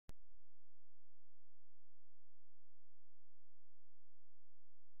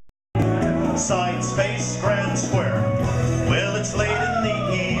Sides face Grand Square. Well, it's late in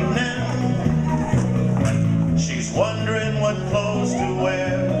the evening. She's wondering what clothes to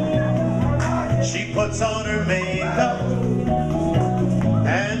wear. She puts on her makeup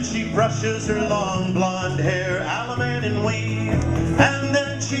and she brushes her long blonde hair, allemande and weave. And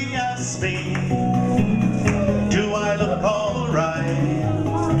then she asks me, do I look alright?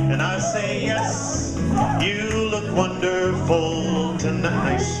 And I say yes, you look wonderful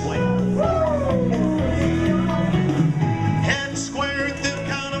tonight. Swing. Head square through,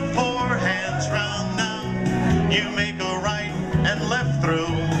 count of 4, hands round now. You make a right and left through.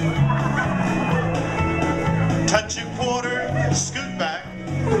 Touch a quarter, scoot back.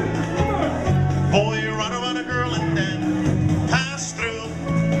 Boy, run around a girl and then pass through.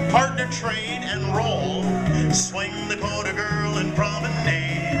 Partner trade and roll. Swing the quarter, girl, and promenade.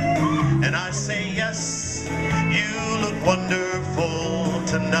 And I say yes, you look wonderful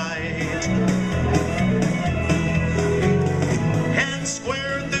tonight. Hands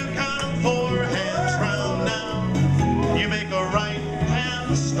square through, count of 4, hands round now. You make a right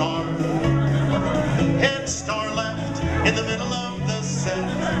hand star. Head star left in the middle of the set.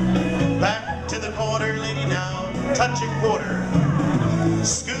 Back to the quarter, lady, now. Touch a quarter.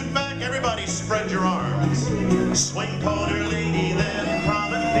 Scoot back, everybody spread your arms. Swing quarter, lady, then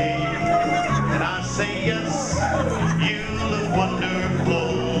promenade. And I say yes, you look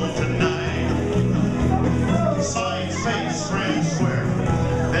wonderful tonight. Sides face Grand Square.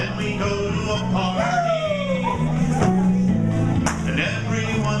 Then we go to a party. And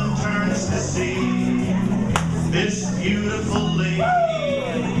everyone turns to see this beautiful lady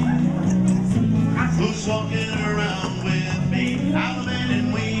who's walking around with me, allemande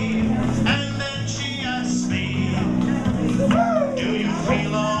and weave. And then she asks me, do you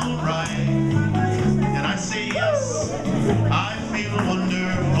feel alright? And I say yes, I feel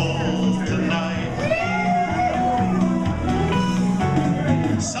wonderful tonight.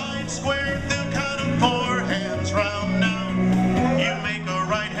 Side square through, count of 4, hands round now. You make a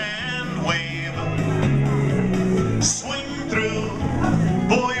right hand wave. Swing through,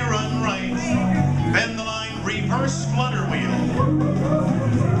 boy, run right. Bend the line, reverse flutter wheel.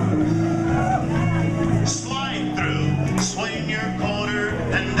 Slide through, swing your quarter,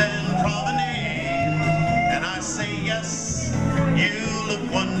 and then promenade. And I say yes, you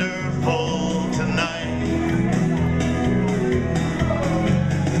look wonderful tonight.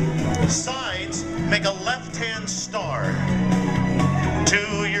 Sides, make a left-hand star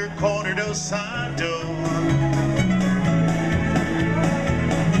to your quarter do side do.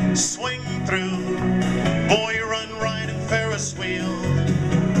 Swing through, boy, run right and Ferris wheel.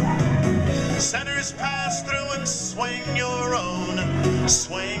 Centers pass through and swing your own.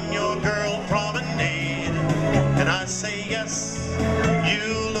 Swing your girl promenade. And I say yes,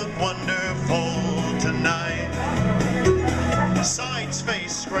 you look wonderful tonight. Sides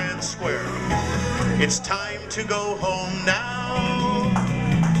face Grand Square. It's time to go home now.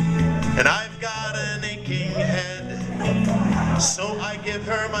 And I've got an aching head, so I give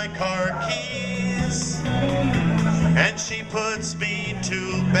her my car keys. And she puts me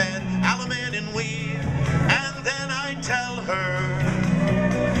to bed, allemande and weave. And then I tell her,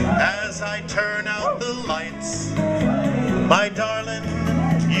 as I turn out the lights, my darling,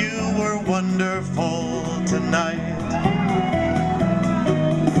 you were wonderful tonight.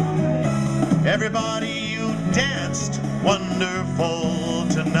 Everybody, you danced wonderful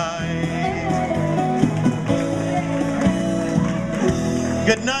tonight.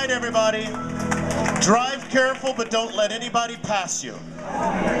 Good night, everybody. Drive careful, but don't let anybody pass you.